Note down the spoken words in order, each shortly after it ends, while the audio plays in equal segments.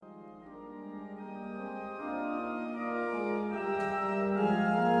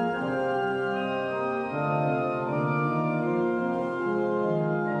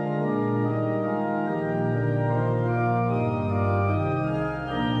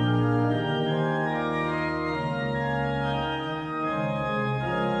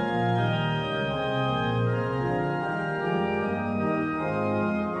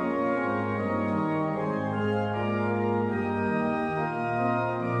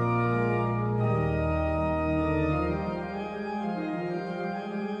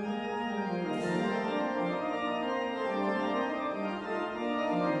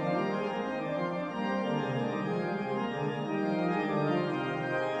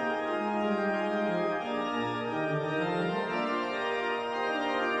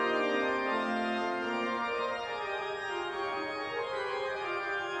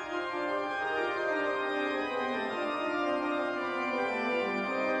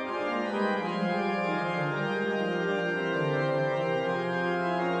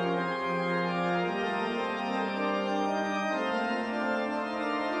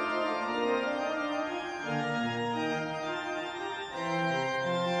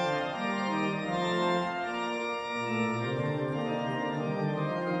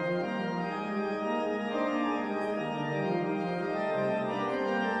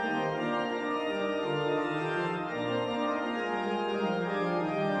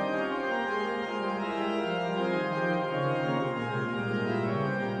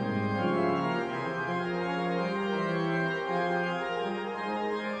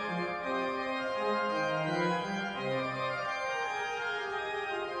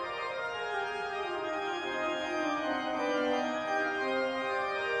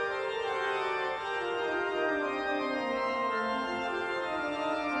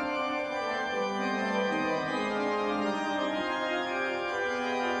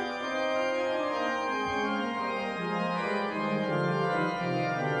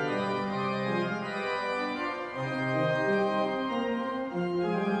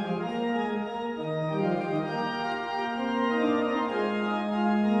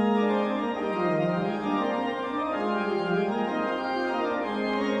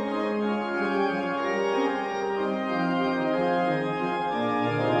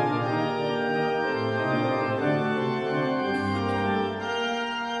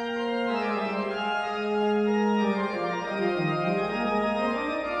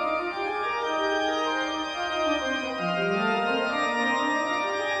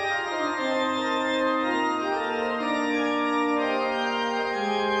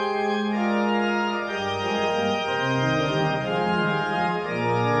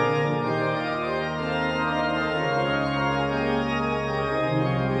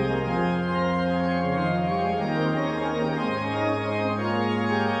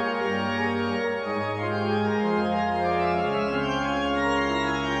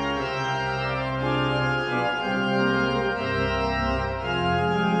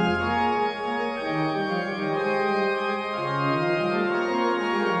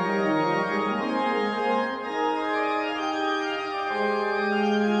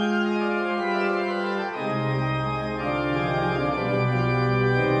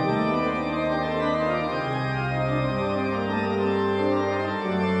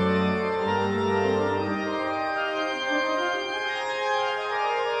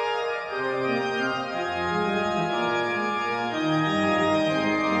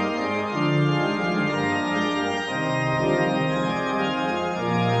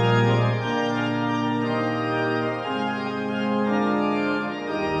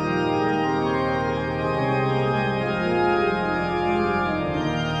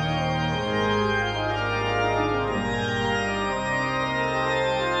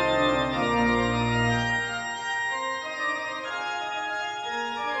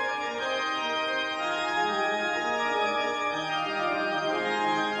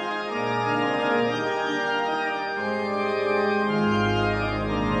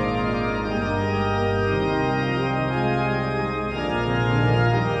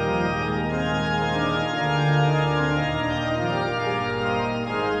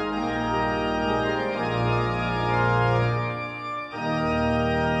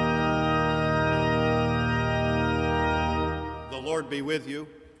Lord be with you,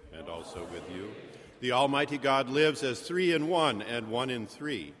 and also with you. The Almighty God lives as three in one and one in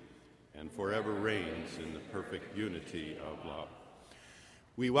three, and forever reigns in the perfect unity of love.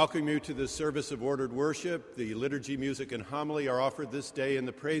 We welcome you to this service of ordered worship. The liturgy, music, and homily are offered this day in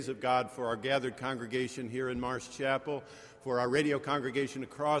the praise of God for our gathered congregation here in Marsh Chapel, for our radio congregation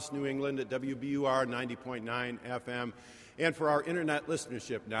across New England at WBUR 90.9 FM, and for our internet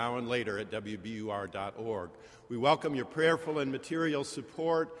listenership now and later at WBUR.org. We welcome your prayerful and material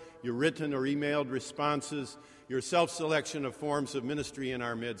support, your written or emailed responses, your self-selection of forms of ministry in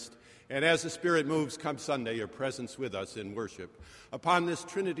our midst, and as the Spirit moves, come Sunday, your presence with us in worship. Upon this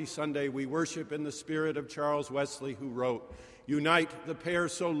Trinity Sunday, we worship in the spirit of Charles Wesley, who wrote, "Unite the pair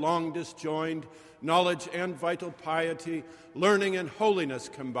so long disjoined, knowledge and vital piety, learning and holiness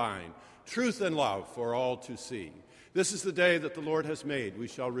combine, truth and love for all to see. This is the day that the Lord has made. We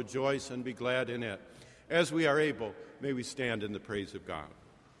shall rejoice and be glad in it. As we are able, may we stand in the praise of God."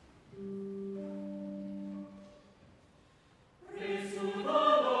 Praise to the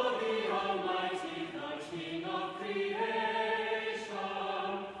Lord, the Almighty, the King of creation.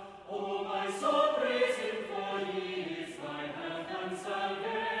 O my soul, praise him, for he is thy help and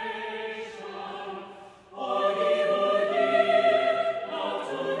salvation. O ye who hear, now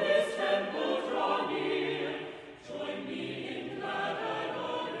to his temple draw near. Join me in glad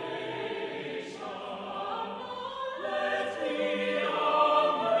adoration. Let me amen.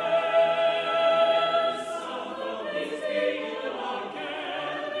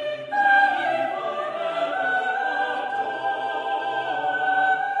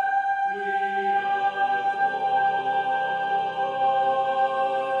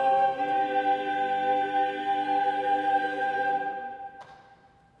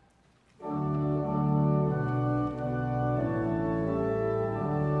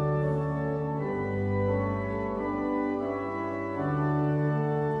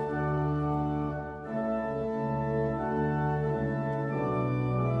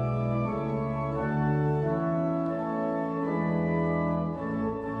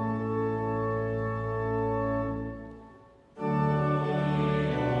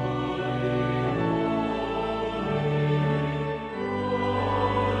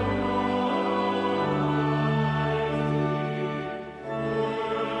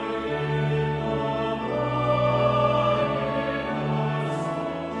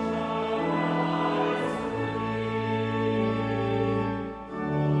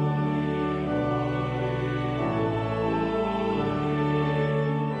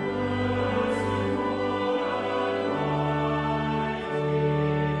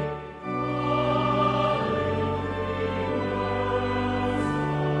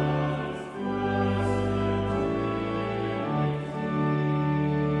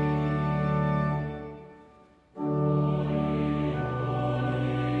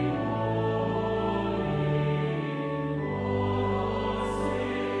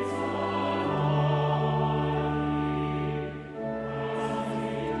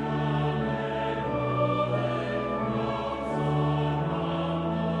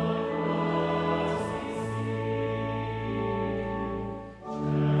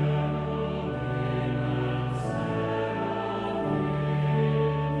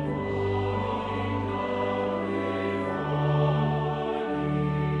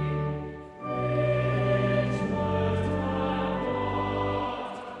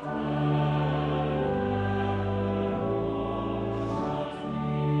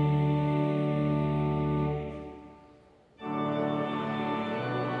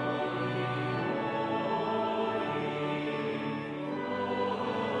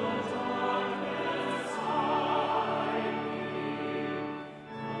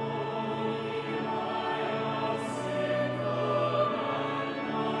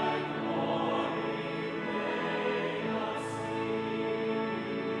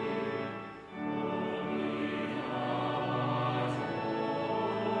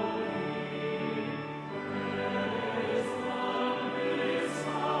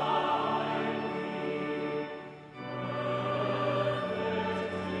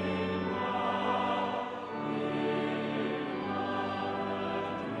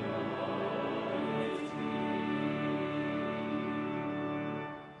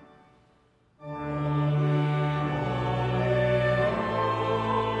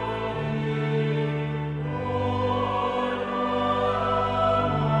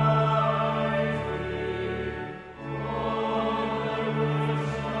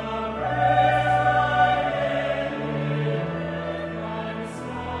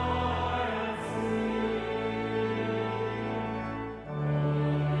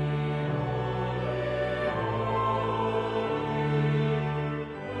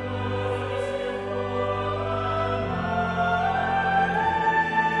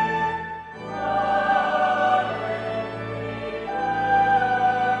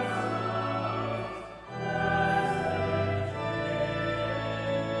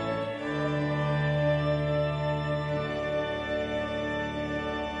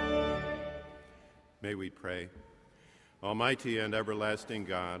 May we pray. Almighty and everlasting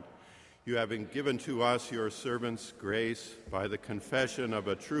God, you have given to us, your servants, grace by the confession of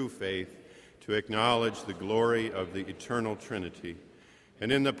a true faith to acknowledge the glory of the eternal Trinity, and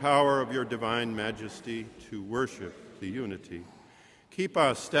in the power of your divine majesty to worship the unity. Keep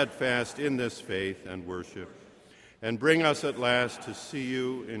us steadfast in this faith and worship, and bring us at last to see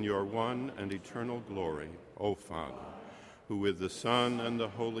you in your one and eternal glory, O Father, who with the Son and the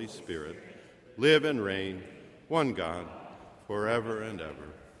Holy Spirit live and reign, one God, forever and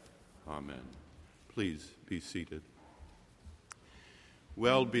ever. Amen. Please be seated.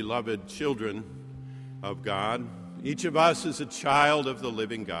 Well-beloved children of God, each of us is a child of the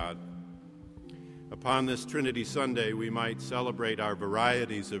living God. Upon this Trinity Sunday, we might celebrate our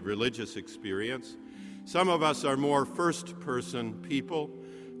varieties of religious experience. Some of us are more first-person people,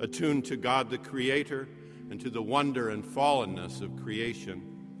 attuned to God the Creator and to the wonder and fallenness of creation.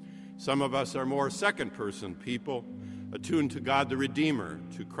 Some of us are more second-person people, attuned to God the Redeemer,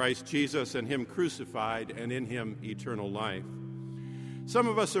 to Christ Jesus and Him crucified, and in Him eternal life. Some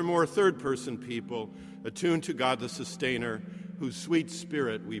of us are more third-person people, attuned to God the Sustainer, whose sweet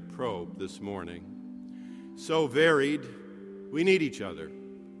spirit we probe this morning. So varied, we need each other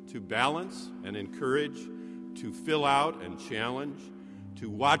to balance and encourage, to fill out and challenge,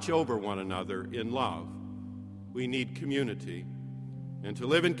 to watch over one another in love. We need community. And to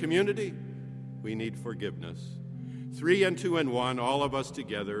live in community, we need forgiveness. 3 and 2 and 1, all of us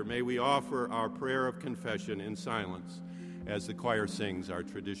together, may we offer our prayer of confession in silence as the choir sings our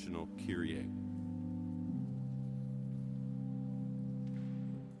traditional Kyrie.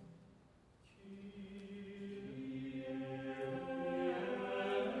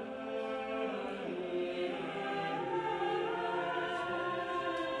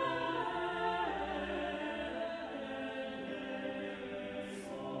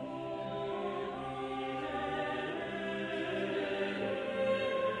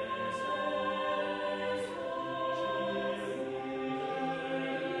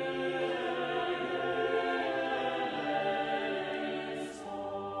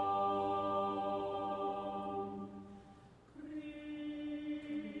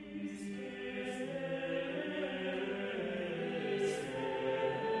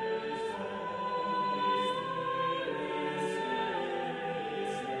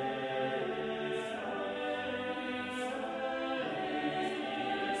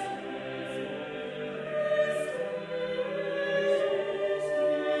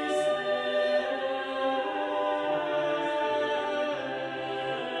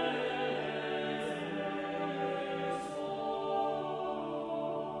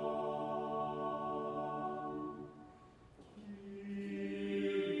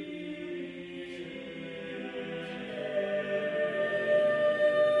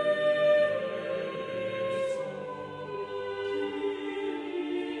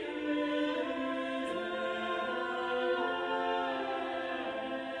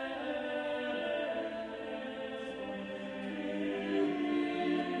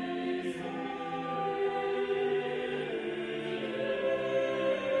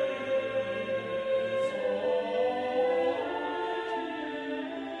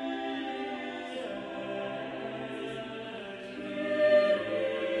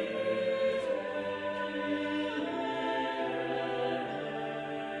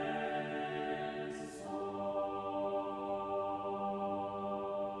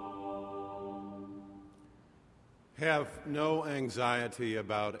 Have no anxiety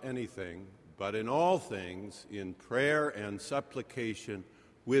about anything, but in all things, in prayer and supplication,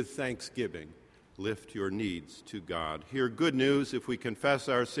 with thanksgiving, lift your needs to God. Hear good news: if we confess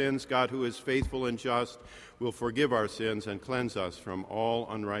our sins, God, who is faithful and just, will forgive our sins and cleanse us from all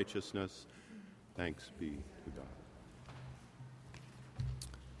unrighteousness. Thanks be to God.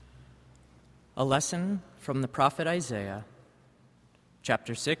 A lesson from the prophet Isaiah,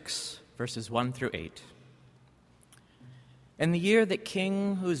 chapter 6, verses 1 through 8. In the year that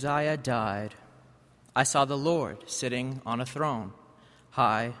King Uzziah died, I saw the Lord sitting on a throne,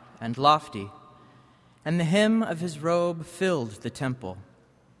 high and lofty, and the hem of his robe filled the temple.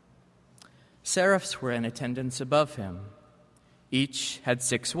 Seraphs were in attendance above him. Each had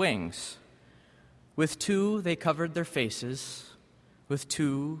 6 wings. With 2 they covered their faces, with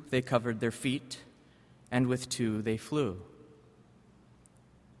 2 they covered their feet, and with 2 they flew.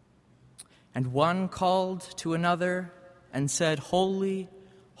 And one called to another and said, "Holy,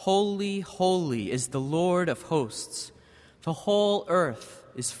 holy, holy is the Lord of hosts. The whole earth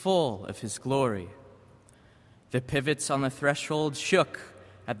is full of his glory." The pivots on the threshold shook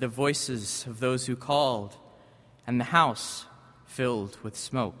at the voices of those who called, and the house filled with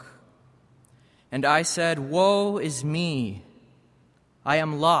smoke. And I said, Woe is me! I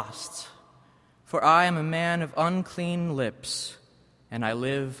am lost, for I am a man of unclean lips, and I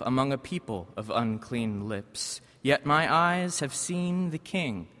live among a people of unclean lips. Yet my eyes have seen the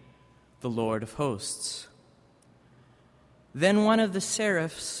King, the Lord of hosts. Then one of the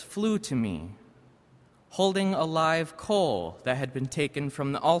seraphs flew to me, holding a live coal that had been taken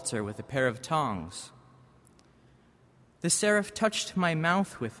from the altar with a pair of tongs. The seraph touched my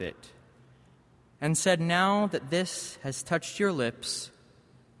mouth with it and said, Now that this has touched your lips,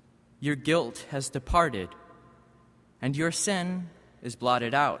 your guilt has departed, and your sin is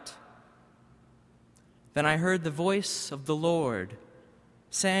blotted out. Then I heard the voice of the Lord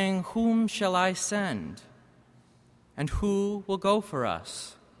saying, Whom shall I send? And who will go for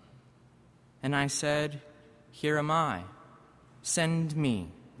us? And I said, Here am I. Send me.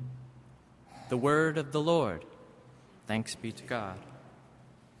 The word of the Lord. Thanks be to God.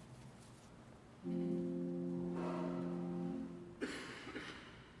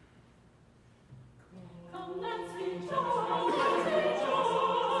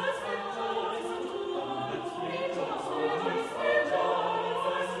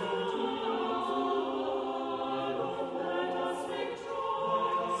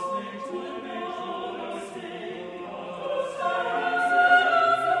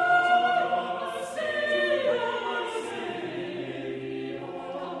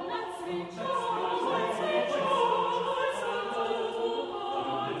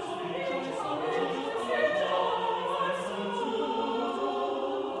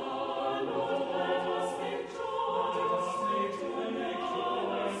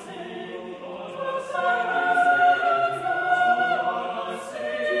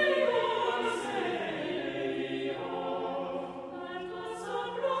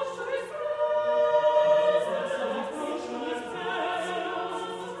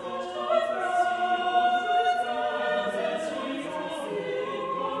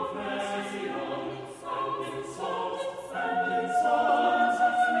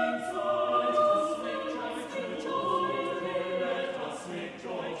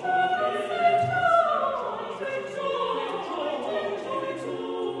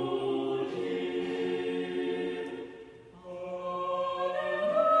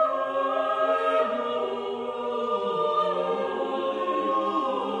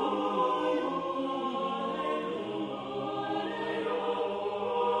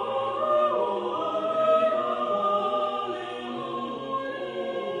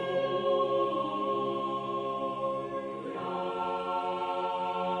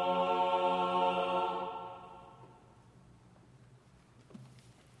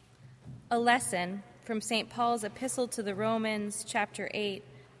 A lesson from St. Paul's epistle to the Romans, chapter 8,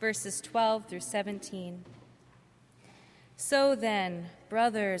 verses 12 through 17. So then,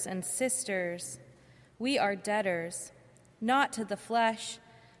 brothers and sisters, we are debtors, not to the flesh,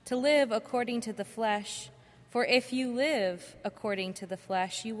 to live according to the flesh. For if you live according to the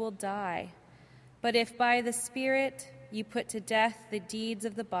flesh, you will die. But if by the Spirit you put to death the deeds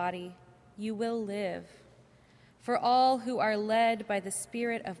of the body, you will live. For all who are led by the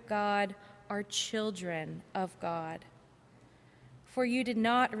Spirit of God are children of God. For you did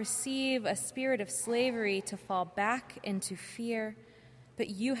not receive a spirit of slavery to fall back into fear, but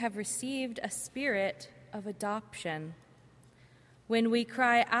you have received a spirit of adoption. When we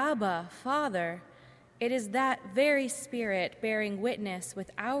cry, Abba, Father, it is that very Spirit bearing witness with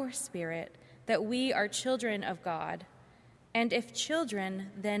our spirit that we are children of God. And if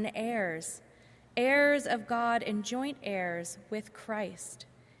children, then heirs, heirs of God and joint heirs with Christ,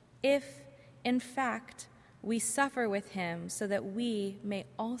 if, in fact, we suffer with him so that we may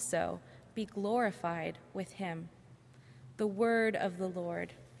also be glorified with him. The word of the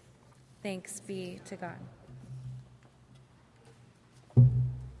Lord. Thanks be to God.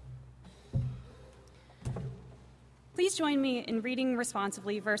 Please join me in reading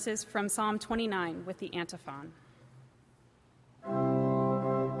responsively verses from Psalm 29 with the antiphon.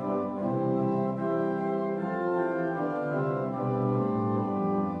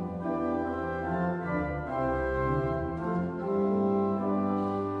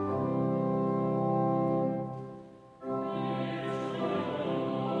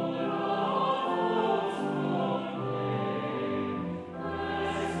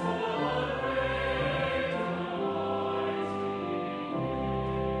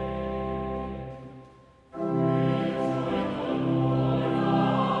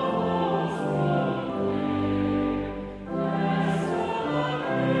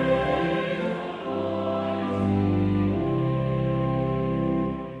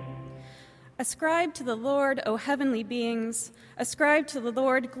 Ascribe to the Lord, O heavenly beings, ascribe to the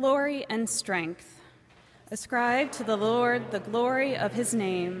Lord glory and strength. Ascribe to the Lord the glory of his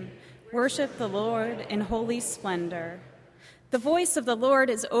name. Worship the Lord in holy splendor. The voice of the Lord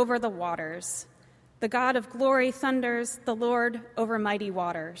is over the waters. The God of glory thunders, the Lord over mighty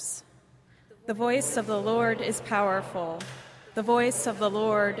waters. The voice of the Lord is powerful. The voice of the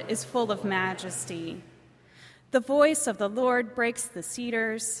Lord is full of majesty. The voice of the Lord breaks the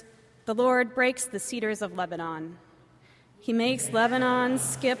cedars. The Lord breaks the cedars of Lebanon. He makes Lebanon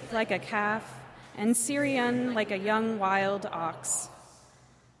skip like a calf, and Syrian like a young wild ox.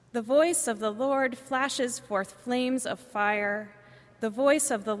 The voice of the Lord flashes forth flames of fire. The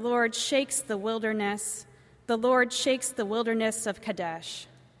voice of the Lord shakes the wilderness. The Lord shakes the wilderness of Kadesh.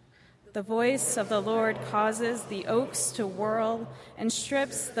 The voice of the Lord causes the oaks to whirl and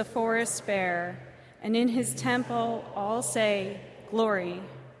strips the forest bare. And in his temple all say, "Glory."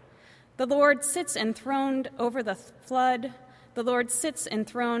 The Lord sits enthroned over the flood. The Lord sits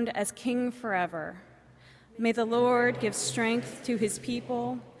enthroned as king forever. May the Lord give strength to his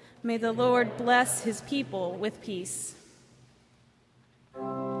people. May the Lord bless his people with peace.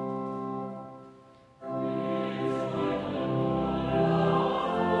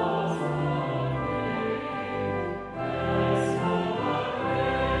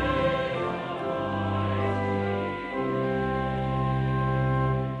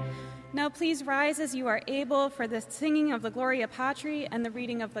 Now please rise as you are able for the singing of the Gloria Patri and the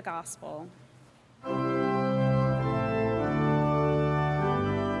reading of the Gospel.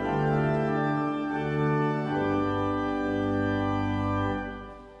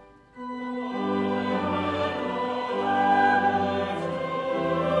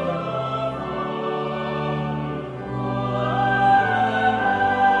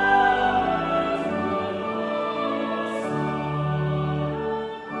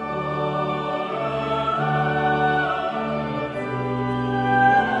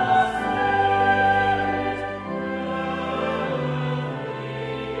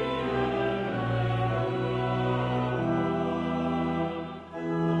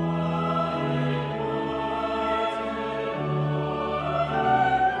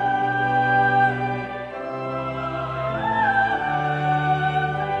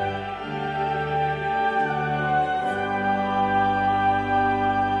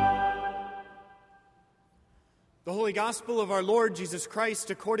 The Holy Gospel of our Lord Jesus Christ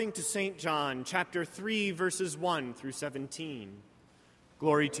according to St. John, chapter 3, verses 1 through 17.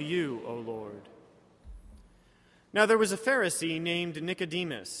 Glory to you, O Lord. Now there was a Pharisee named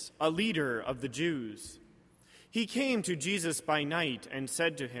Nicodemus, a leader of the Jews. He came to Jesus by night and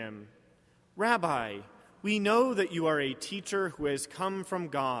said to him, "Rabbi, we know that you are a teacher who has come from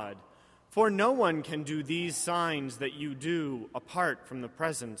God, for no one can do these signs that you do apart from the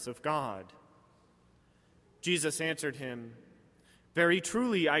presence of God." Jesus answered him, "Very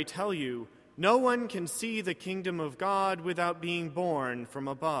truly I tell you, no one can see the kingdom of God without being born from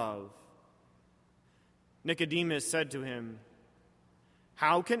above." Nicodemus said to him,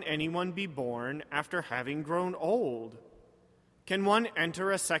 "How can anyone be born after having grown old? Can one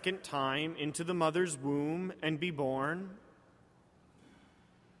enter a second time into the mother's womb and be born?"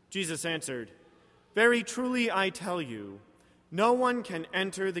 Jesus answered, "Very truly I tell you, no one can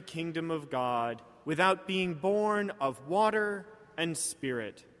enter the kingdom of God without being born of water and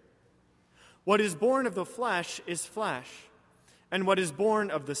spirit. What is born of the flesh is flesh, and what is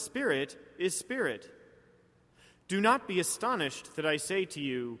born of the Spirit is spirit. Do not be astonished that I say to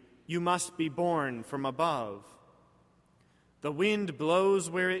you, you must be born from above. The wind blows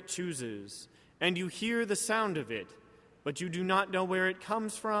where it chooses, and you hear the sound of it, but you do not know where it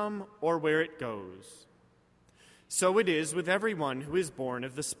comes from or where it goes. So it is with everyone who is born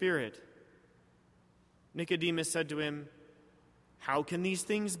of the Spirit." Nicodemus said to him, "How can these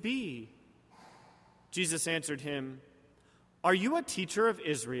things be?" Jesus answered him, "Are you a teacher of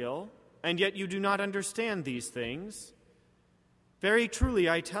Israel, and yet you do not understand these things? Very truly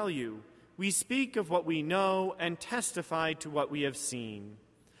I tell you, we speak of what we know and testify to what we have seen,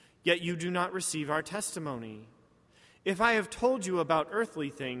 yet you do not receive our testimony. If I have told you about earthly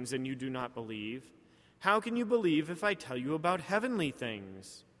things and you do not believe, how can you believe if I tell you about heavenly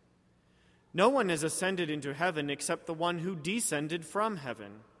things? No one has ascended into heaven except the one who descended from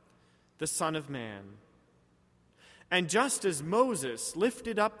heaven, the Son of Man. And just as Moses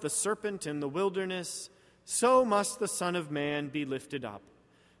lifted up the serpent in the wilderness, so must the Son of Man be lifted up,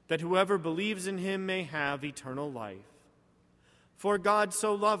 that whoever believes in him may have eternal life. For God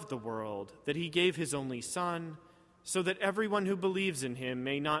so loved the world that he gave his only Son, so that everyone who believes in him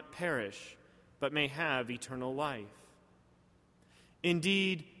may not perish, but may have eternal life.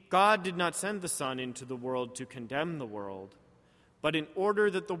 Indeed, God did not send the Son into the world to condemn the world, but in order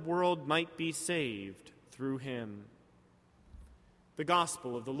that the world might be saved through him. The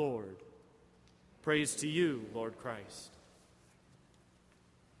Gospel of the Lord. Praise to you, Lord Christ.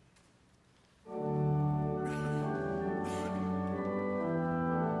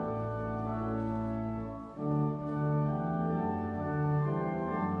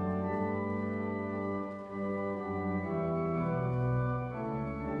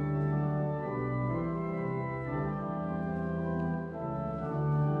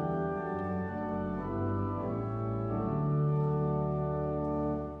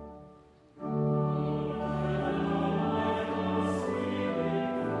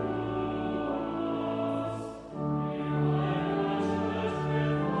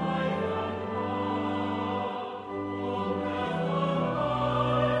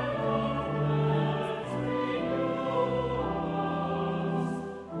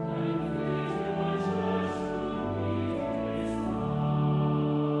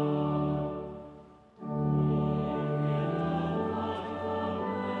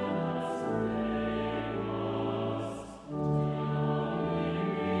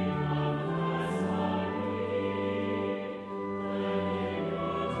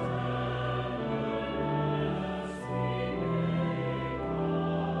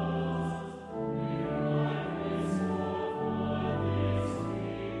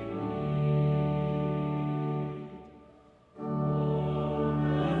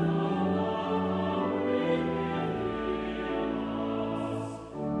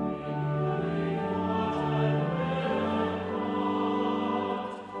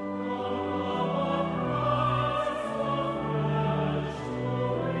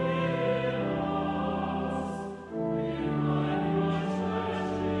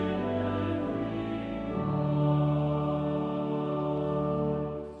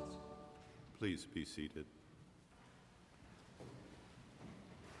 Please be seated.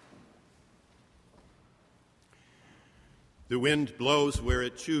 The wind blows where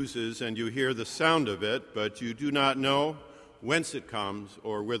it chooses, and you hear the sound of it, but you do not know whence it comes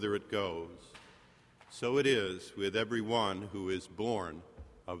or whither it goes. So it is with every one who is born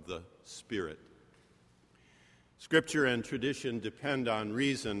of the Spirit. Scripture and tradition depend on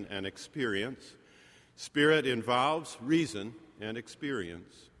reason and experience. Spirit involves reason and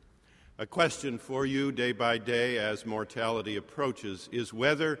experience. A question for you day by day as mortality approaches is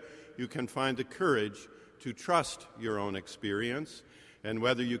whether you can find the courage to trust your own experience and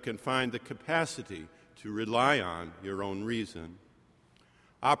whether you can find the capacity to rely on your own reason.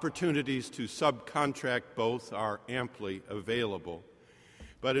 Opportunities to subcontract both are amply available.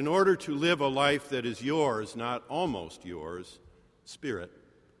 But in order to live a life that is yours, not almost yours, Spirit,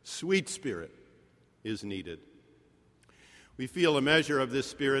 sweet Spirit, is needed. We feel a measure of this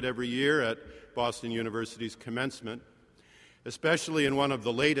Spirit every year at Boston University's commencement, especially in one of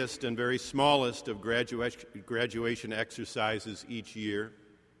the latest and very smallest of graduation exercises each year.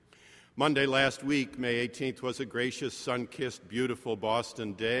 Monday last week, May 18th, was a gracious, sun-kissed, beautiful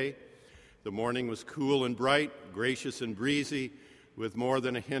Boston day. The morning was cool and bright, gracious and breezy, with more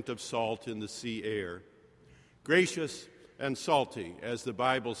than a hint of salt in the sea air. Gracious and salty, as the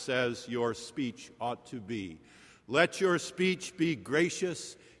Bible says your speech ought to be. Let your speech be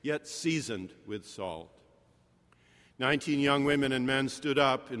gracious, yet seasoned with salt. 19 young women and men stood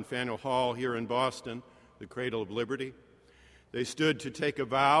up in Faneuil Hall here in Boston, the cradle of liberty. They stood to take a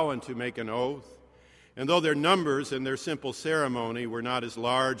vow and to make an oath. And though their numbers and their simple ceremony were not as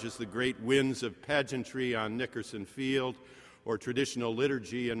large as the great winds of pageantry on Nickerson Field, or traditional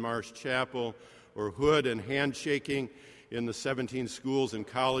liturgy in Marsh Chapel, or hood and handshaking in the 17 schools and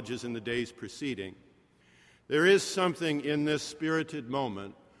colleges in the days preceding, there is something in this spirited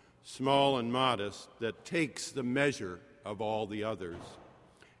moment, small and modest, that takes the measure of all the others.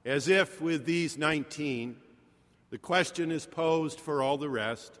 As if with these 19, the question is posed for all the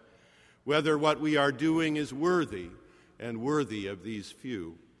rest, whether what we are doing is worthy and worthy of these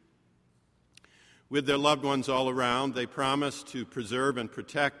few. With their loved ones all around, they promise to preserve and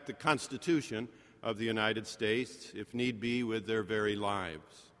protect the Constitution of the United States, if need be, with their very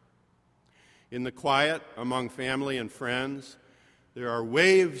lives. In the quiet, among family and friends, there are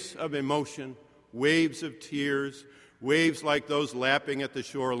waves of emotion, waves of tears, waves like those lapping at the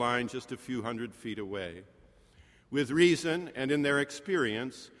shoreline just a few hundred feet away. With reason and in their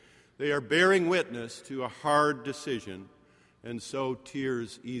experience, they are bearing witness to a hard decision, and so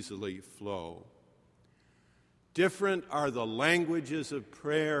tears easily flow. Different are the languages of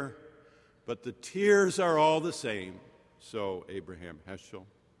prayer, but the tears are all the same, so Abraham Heschel.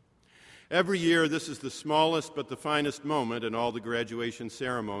 Every year, this is the smallest but the finest moment in all the graduation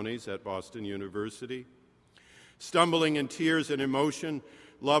ceremonies at Boston University. Stumbling in tears and emotion,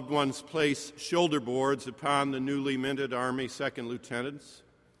 loved ones place shoulder boards upon the newly minted Army second lieutenants.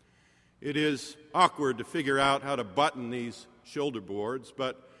 It is awkward to figure out how to button these shoulder boards,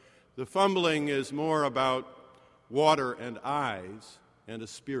 but the fumbling is more about water and eyes and a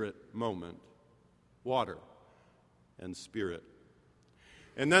spirit moment. Water and spirit.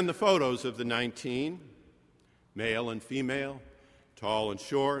 And then the photos of the 19, male and female, tall and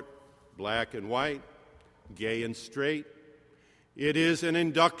short, black and white, gay and straight. It is an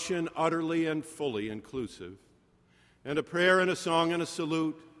induction utterly and fully inclusive, and a prayer and a song and a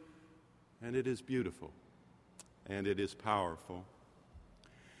salute, and it is beautiful, and it is powerful.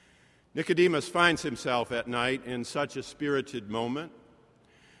 Nicodemus finds himself at night in such a spirited moment.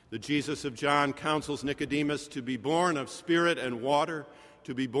 The Jesus of John counsels Nicodemus to be born of spirit and water,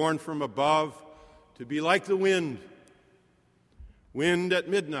 to be born from above, to be like the wind. Wind at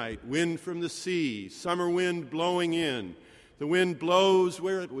midnight, wind from the sea, summer wind blowing in. The wind blows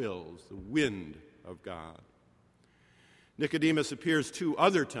where it wills, the wind of God. Nicodemus appears 2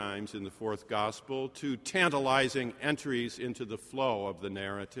 other times in the 4th gospel, 2 tantalizing entries into the flow of the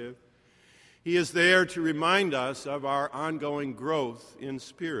narrative. He is there to remind us of our ongoing growth in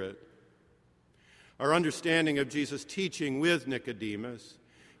spirit. Our understanding of Jesus' teaching with Nicodemus,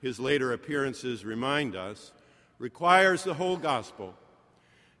 his later appearances remind us, requires the whole gospel,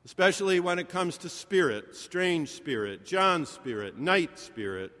 especially when it comes to spirit, strange spirit, John spirit, night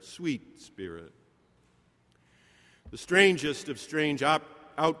spirit, sweet spirit. The strangest of strange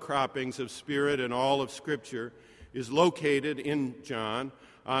outcroppings of spirit in all of Scripture is located in John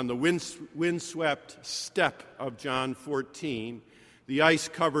on the windswept steppe of John 14, the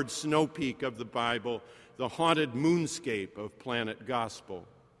ice-covered snow peak of the Bible, the haunted moonscape of Planet Gospel.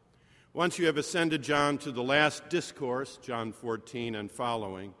 Once you have ascended John to the last discourse, John 14 and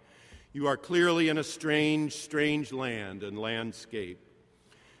following, you are clearly in a strange, strange land and landscape.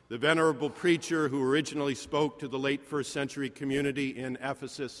 The venerable preacher who originally spoke to the late first century community in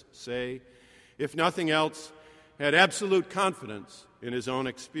Ephesus say, if nothing else, had absolute confidence in his own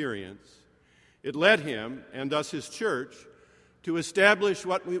experience. It led him, and thus his church, to establish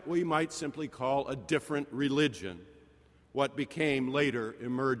what we might simply call a different religion, what became later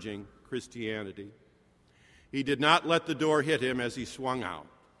emerging Christianity. He did not let the door hit him as he swung out.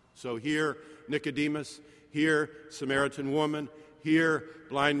 So here, Nicodemus, here, Samaritan woman, here,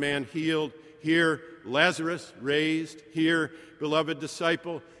 blind man healed, here, Lazarus raised, here, beloved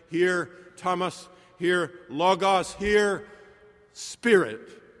disciple, here, Thomas, here, Logos, here,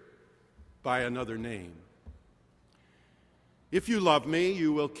 Spirit, by another name. If you love me,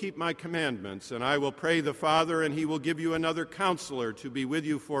 you will keep my commandments, and I will pray the Father, and he will give you another counselor to be with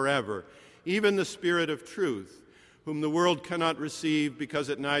you forever, even the Spirit of truth, whom the world cannot receive because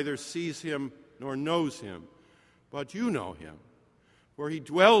it neither sees him nor knows him. But you know him, for he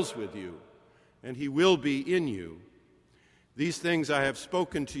dwells with you, and he will be in you. These things I have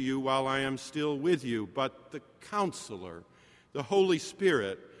spoken to you while I am still with you, but the Counselor, the Holy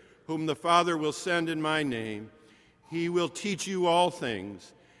Spirit, whom the Father will send in my name, he will teach you all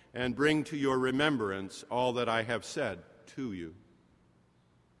things and bring to your remembrance all that I have said to you.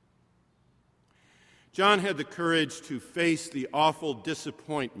 John had the courage to face the awful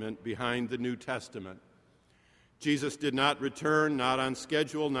disappointment behind the New Testament. Jesus did not return, not on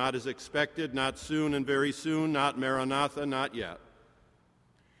schedule, not as expected, not soon and very soon, not Maranatha, not yet.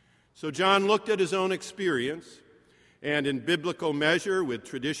 So John looked at his own experience, and in biblical measure, with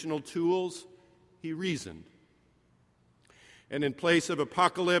traditional tools, he reasoned. And in place of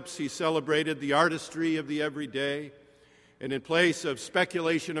apocalypse, he celebrated the artistry of the everyday. And in place of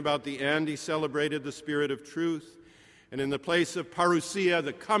speculation about the end, he celebrated the Spirit of truth. And in the place of parousia,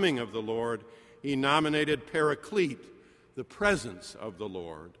 the coming of the Lord, he nominated Paraclete, the presence of the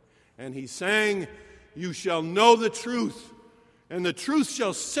Lord. And he sang, "You shall know the truth, and the truth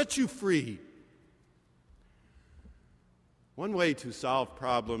shall set you free." One way to solve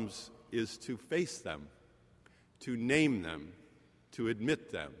problems is to face them, to name them, to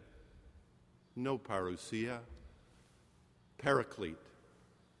admit them. No parousia, Paraclete.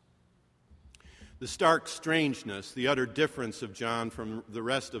 The stark strangeness, the utter difference of John from the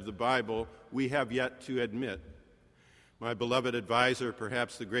rest of the Bible, we have yet to admit. My beloved advisor,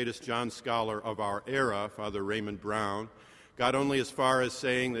 perhaps the greatest John scholar of our era, Father Raymond Brown, got only as far as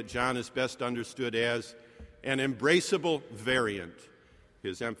saying that John is best understood as an embraceable variant,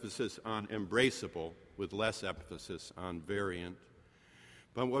 his emphasis on embraceable with less emphasis on variant.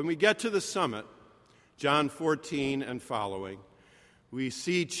 But when we get to the summit, John 14 and following, we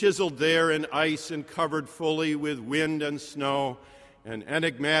see chiseled there in ice and covered fully with wind and snow an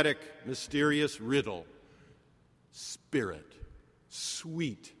enigmatic, mysterious riddle. Spirit,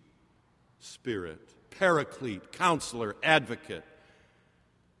 sweet Spirit, Paraclete, Counselor, Advocate,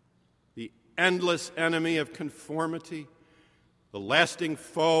 the endless enemy of conformity, the lasting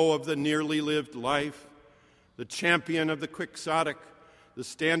foe of the nearly lived life, the champion of the quixotic, the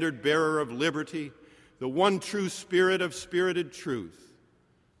standard bearer of liberty, the one true Spirit of spirited truth.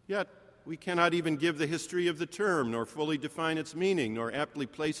 Yet we cannot even give the history of the term, nor fully define its meaning, nor aptly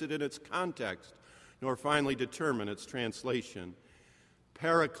place it in its context, nor finally determine its translation.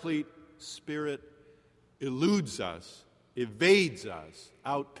 Paraclete, Spirit, eludes us, evades us,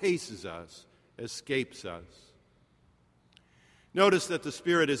 outpaces us, escapes us. Notice that the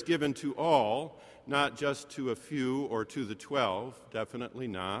Spirit is given to all, not just to a few or to the 12, definitely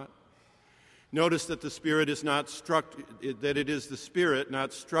not. Notice that the Spirit is not that it is the Spirit,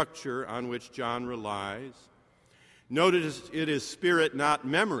 not structure, on which John relies. Notice it is Spirit, not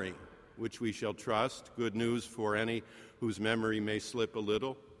memory, which we shall trust. Good news for any whose memory may slip a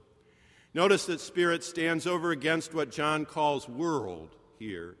little. Notice that Spirit stands over against what John calls world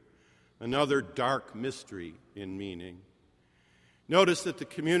here, another dark mystery in meaning. Notice that the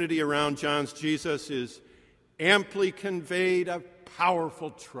community around John's Jesus is amply conveyed of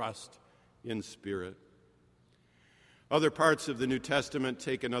powerful trust in Spirit. Other parts of the New Testament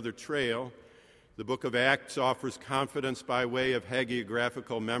take another trail. The book of Acts offers confidence by way of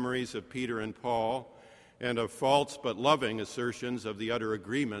hagiographical memories of Peter and Paul, and of false but loving assertions of the utter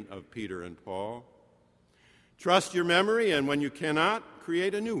agreement of Peter and Paul. Trust your memory, and when you cannot,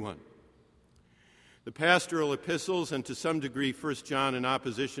 create a new one. The pastoral epistles, and to some degree 1 John in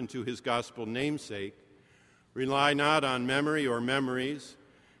opposition to his gospel namesake, rely not on memory or memories,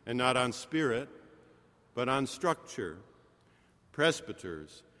 and not on spirit, but on structure.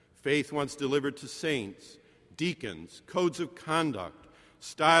 Presbyters, faith once delivered to saints, deacons, codes of conduct,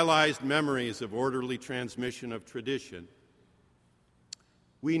 stylized memories of orderly transmission of tradition.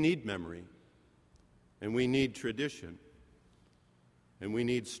 We need memory, and we need tradition, and we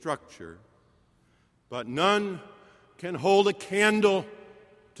need structure, but none can hold a candle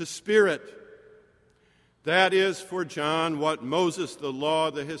to Spirit. That is for John what Moses, the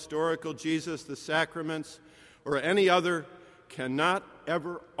law, the historical Jesus, the sacraments, or any other cannot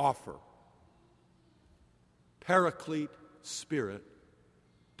ever offer. Paraclete, Spirit,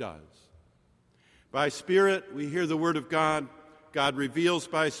 does. By Spirit, we hear the Word of God. God reveals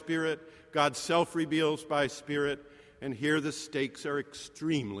by Spirit. God self-reveals by Spirit. And here the stakes are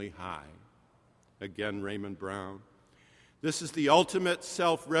extremely high. Again, Raymond Brown. This is the ultimate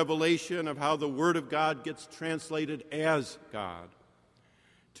self-revelation of how the Word of God gets translated as God.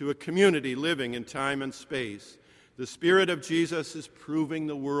 To a community living in time and space, the Spirit of Jesus is proving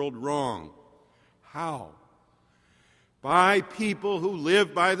the world wrong. How? By people who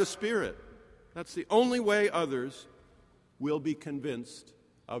live by the Spirit. That's the only way others will be convinced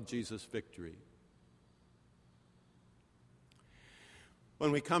of Jesus' victory.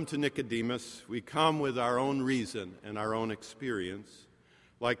 When we come to Nicodemus, we come with our own reason and our own experience,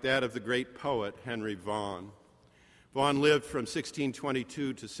 like that of the great poet Henry Vaughan. Vaughan lived from 1622 to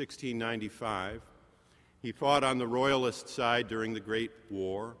 1695. He fought on the Royalist side during the Great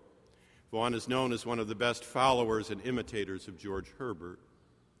War. Vaughan is known as one of the best followers and imitators of George Herbert.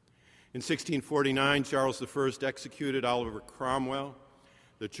 In 1649, Charles I executed Oliver Cromwell.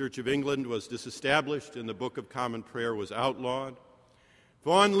 The Church of England was disestablished and the Book of Common Prayer was outlawed.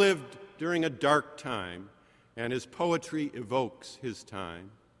 Vaughan lived during a dark time, and his poetry evokes his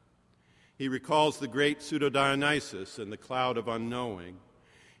time. He recalls the great Pseudo-Dionysus and the cloud of unknowing.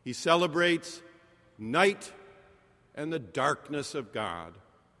 He celebrates night and the darkness of God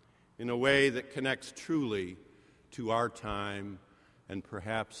in a way that connects truly to our time and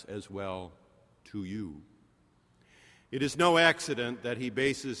perhaps as well to you. It is no accident that he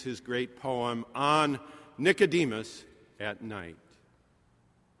bases his great poem on Nicodemus at night.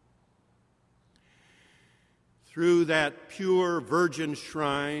 Through that pure virgin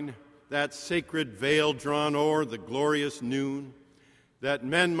shrine, that sacred veil drawn o'er the glorious noon, that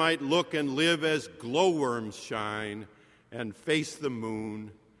men might look and live as glowworms shine and face the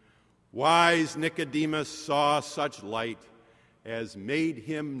moon, wise Nicodemus saw such light as made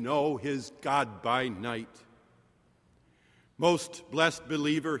him know his God by night. Most blessed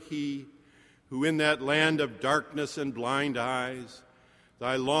believer he, who in that land of darkness and blind eyes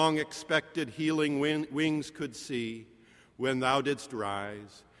thy long-expected healing wings could see when thou didst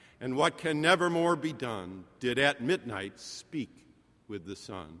rise, and what can never more be done did at midnight speak with the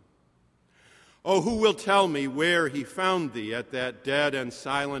sun. Oh, who will tell me where he found thee at that dead and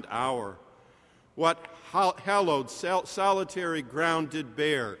silent hour? What hallowed solitary ground did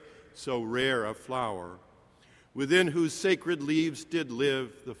bear so rare a flower, within whose sacred leaves did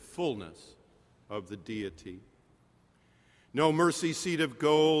live the fullness of the deity? No mercy seat of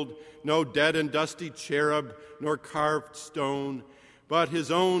gold, no dead and dusty cherub, nor carved stone, but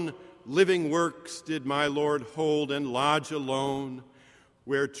his own living works did my Lord hold and lodge alone,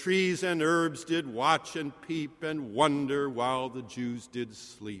 where trees and herbs did watch and peep and wonder while the Jews did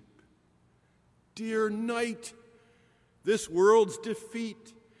sleep. Dear night, this world's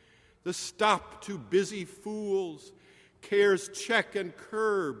defeat, the stop to busy fools, care's check and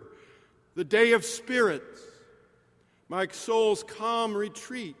curb, the day of spirits, my soul's calm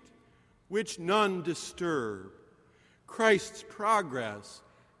retreat, which none disturb, Christ's progress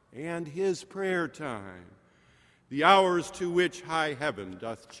and his prayer time, the hours to which high heaven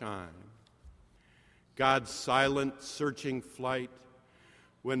doth chime. God's silent, searching flight,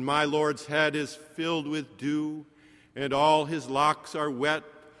 when my Lord's head is filled with dew, and all his locks are wet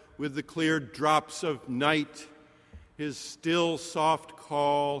with the clear drops of night, his still soft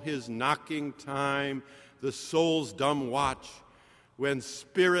call, his knocking time, the soul's dumb watch, when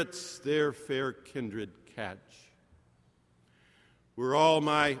spirits their fair kindred catch. Were all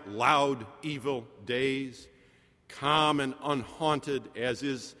my loud, evil days calm and unhaunted as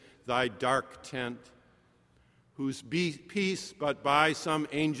is thy dark tent, whose peace but by some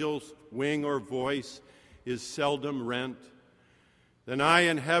angel's wing or voice is seldom rent, then I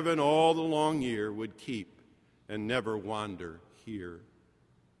in heaven all the long year would keep and never wander here.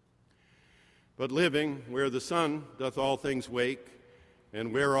 But living where the sun doth all things wake,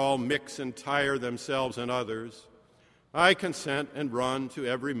 and where all mix and tire themselves and others, I consent and run to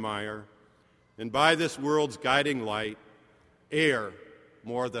every mire, and by this world's guiding light, err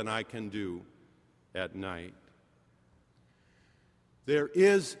more than I can do at night. There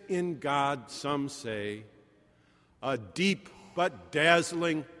is in God, some say, a deep but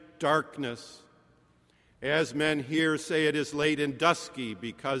dazzling darkness, as men here say it is late and dusky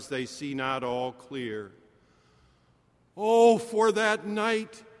because they see not all clear. Oh, for that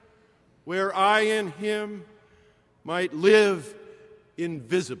night where I in him might live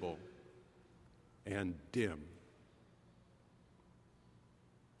invisible and dim.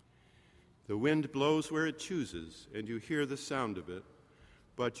 The wind blows where it chooses, and you hear the sound of it,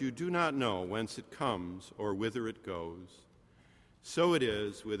 but you do not know whence it comes or whither it goes. So it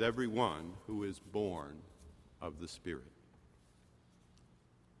is with every one who is born of the Spirit.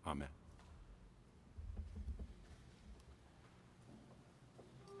 Amen.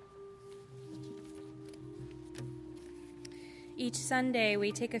 Each Sunday,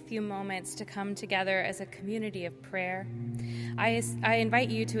 we take a few moments to come together as a community of prayer. I invite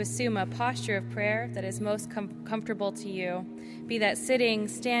you to assume a posture of prayer that is most comfortable to you, be that sitting,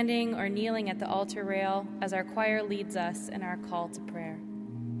 standing, or kneeling at the altar rail as our choir leads us in our call to prayer.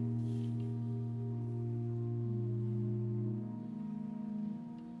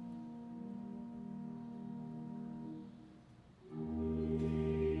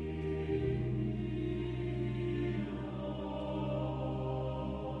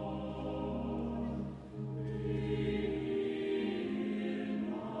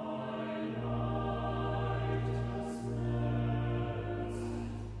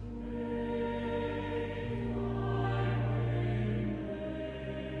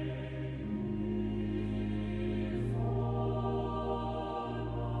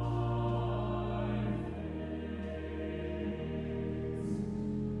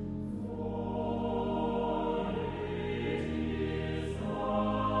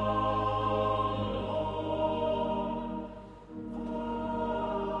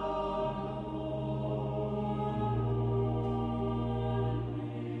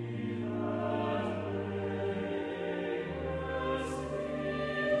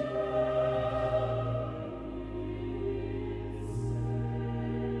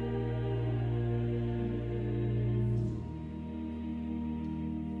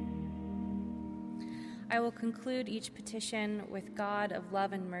 I will conclude each petition with God of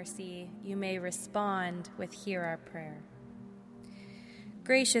love and mercy. You may respond with "Hear our prayer."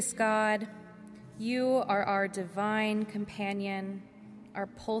 Gracious God, you are our divine companion, our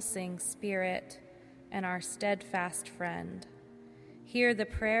pulsing spirit, and our steadfast friend. Hear the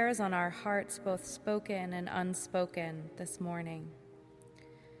prayers on our hearts, both spoken and unspoken, this morning.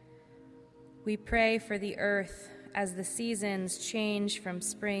 We pray for the earth as the seasons change from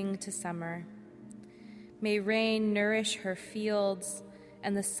spring to summer. May rain nourish her fields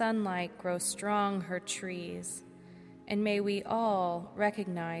and the sunlight grow strong her trees, and may we all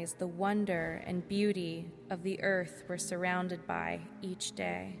recognize the wonder and beauty of the earth we're surrounded by each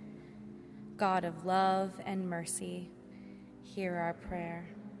day. God of love and mercy, hear our prayer.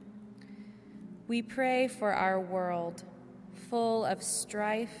 We pray for our world, full of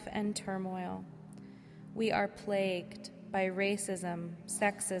strife and turmoil. We are plagued by racism,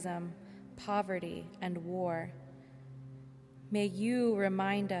 sexism, poverty, and war. May you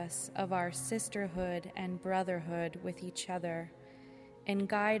remind us of our sisterhood and brotherhood with each other and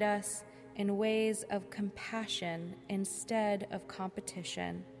guide us in ways of compassion instead of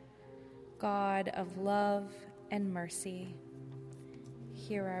competition. God of love and mercy,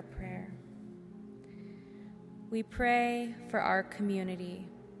 hear our prayer. We pray for our community,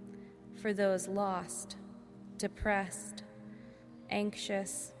 for those lost, depressed,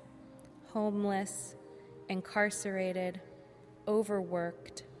 anxious, homeless, incarcerated,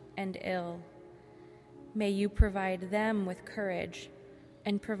 overworked, and ill. May you provide them with courage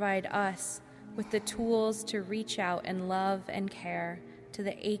and provide us with the tools to reach out in love and care to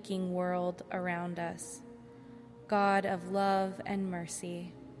the aching world around us. God of love and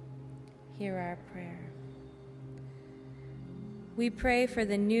mercy, hear our prayer. We pray for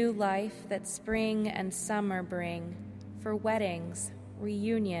the new life that spring and summer bring, for weddings,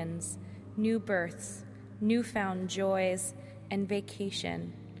 reunions, new births, newfound joys, and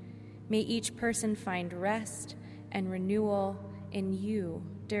vacation. May each person find rest and renewal in you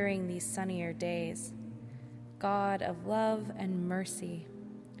during these sunnier days. God of love and mercy,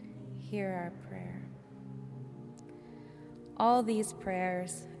 hear our prayer. All these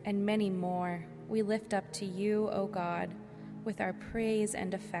prayers and many more we lift up to you, O God, with our praise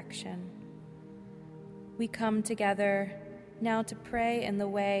and affection. We come together now to pray in the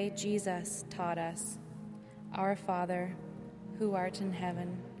way Jesus taught us. Our Father, who art in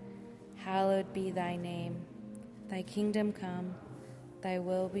heaven, hallowed be thy name. Thy kingdom come, thy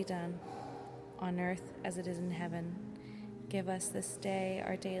will be done, on earth as it is in heaven. Give us this day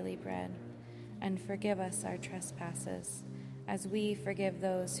our daily bread, and forgive us our trespasses, as we forgive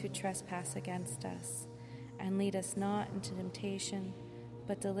those who trespass against us. And lead us not into temptation,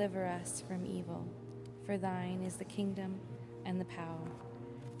 but deliver us from evil. For thine is the kingdom, and the power,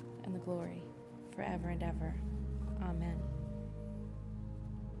 and the glory, forever and ever. Amen.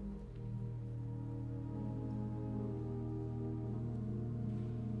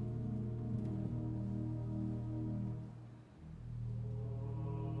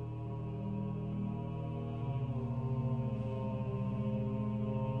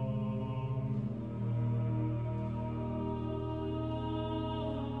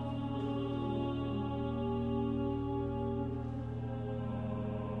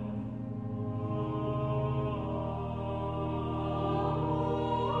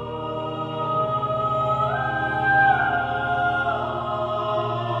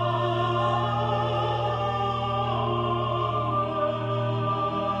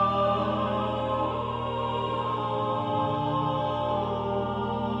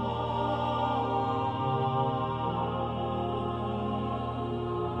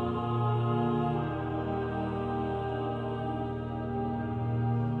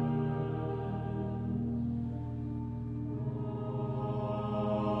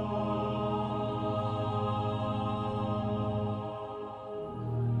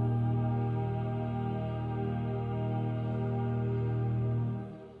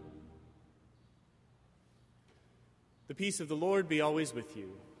 The peace of the Lord be always with you.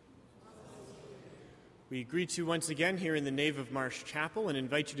 We greet you once again here in the nave of Marsh Chapel and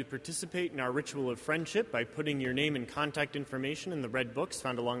invite you to participate in our ritual of friendship by putting your name and contact information in the red books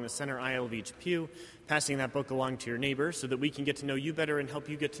found along the center aisle of each pew, passing that book along to your neighbor so that we can get to know you better and help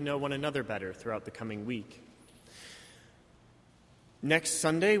you get to know one another better throughout the coming week. Next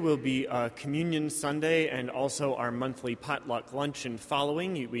Sunday will be Communion Sunday and also our monthly potluck luncheon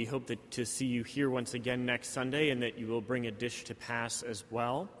following. We hope to see you here once again next Sunday and that you will bring a dish to pass as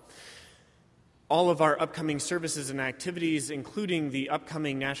well. All of our upcoming services and activities, including the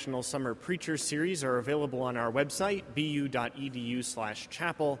upcoming National Summer Preacher Series, are available on our website,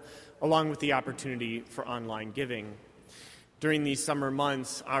 bu.edu/chapel, along with the opportunity for online giving. During these summer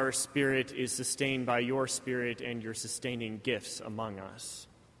months, our spirit is sustained by your spirit and your sustaining gifts among us.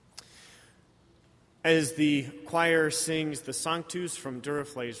 As the choir sings the Sanctus from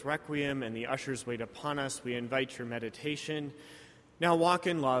Duruflé's Requiem and the ushers wait upon us, we invite your meditation. Now walk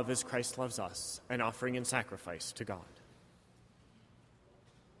in love as Christ loves us, an offering and sacrifice to God.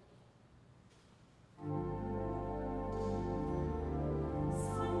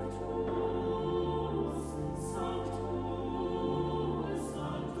 Sanctus,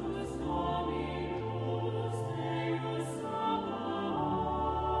 Sanctus Dominus, Deus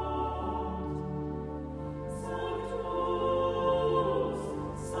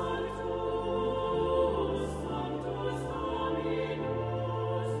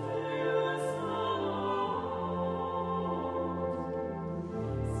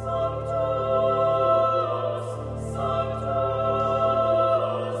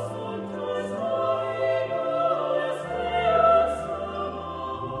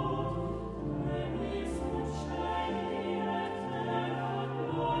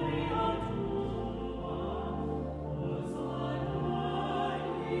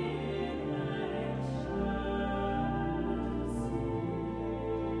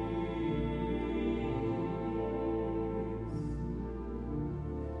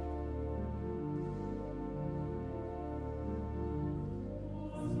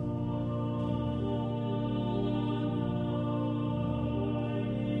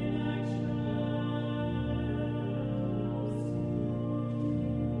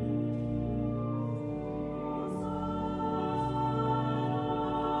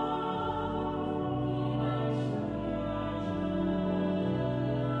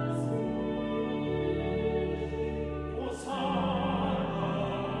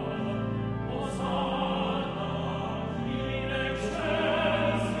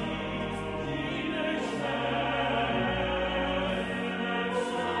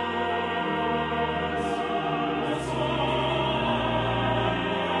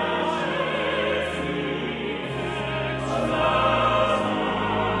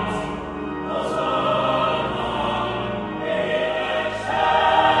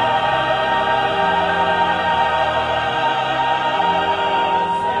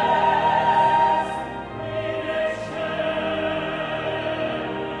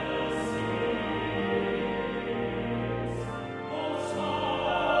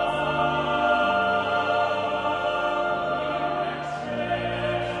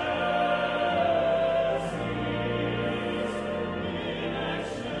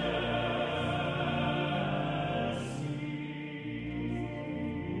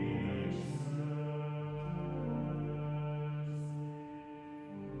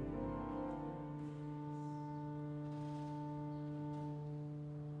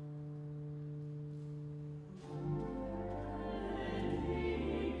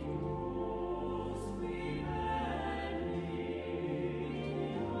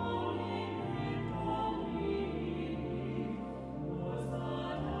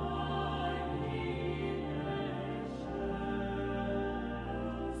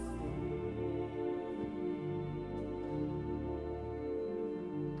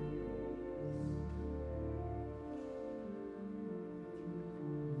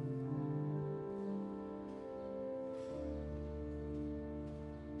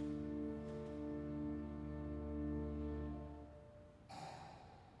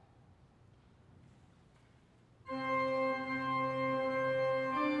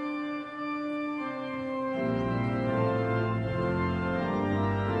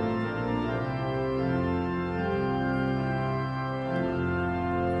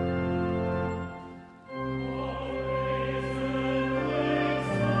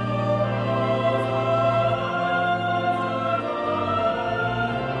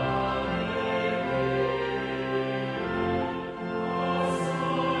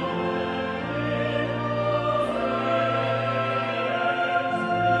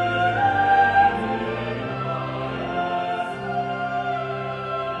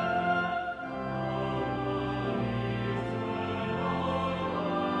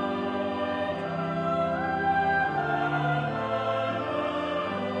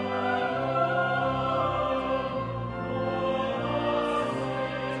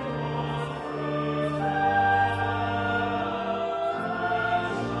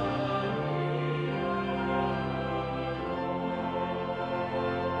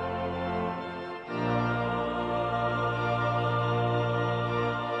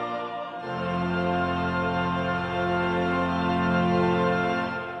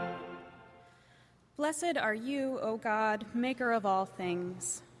Blessed are you, O God, maker of all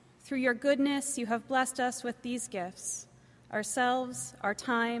things. Through your goodness you have blessed us with these gifts, ourselves, our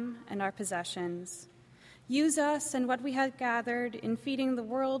time, and our possessions. Use us and what we have gathered in feeding the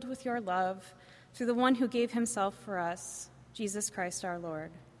world with your love through the one who gave himself for us, Jesus Christ our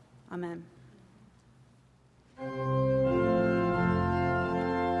Lord. Amen.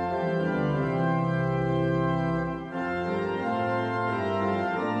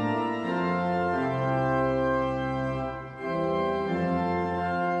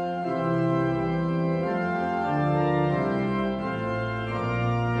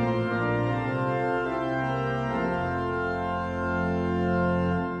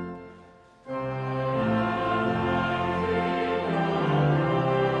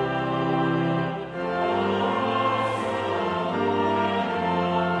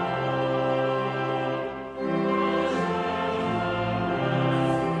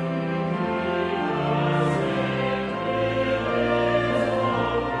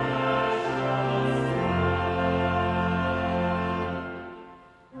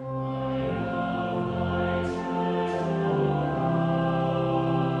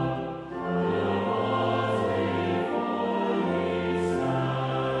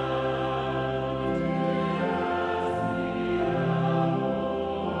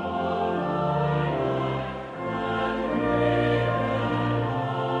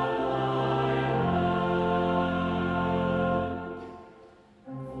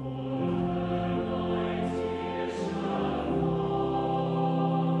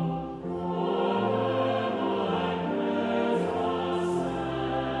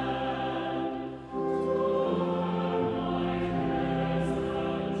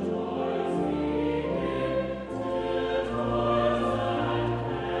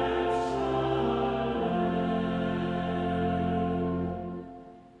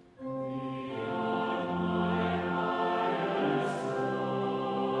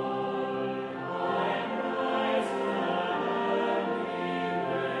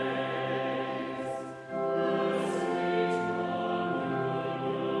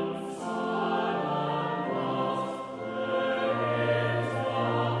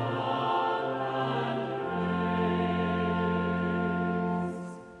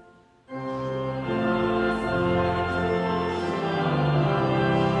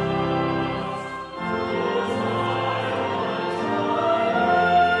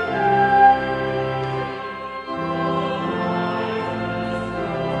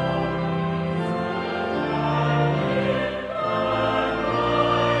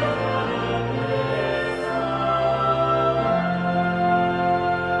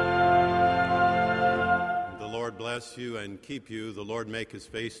 Bless you and keep you. The Lord make his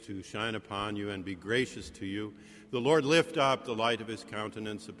face to shine upon you and be gracious to you. The Lord lift up the light of his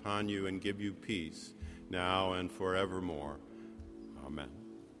countenance upon you and give you peace, now and forevermore. Amen.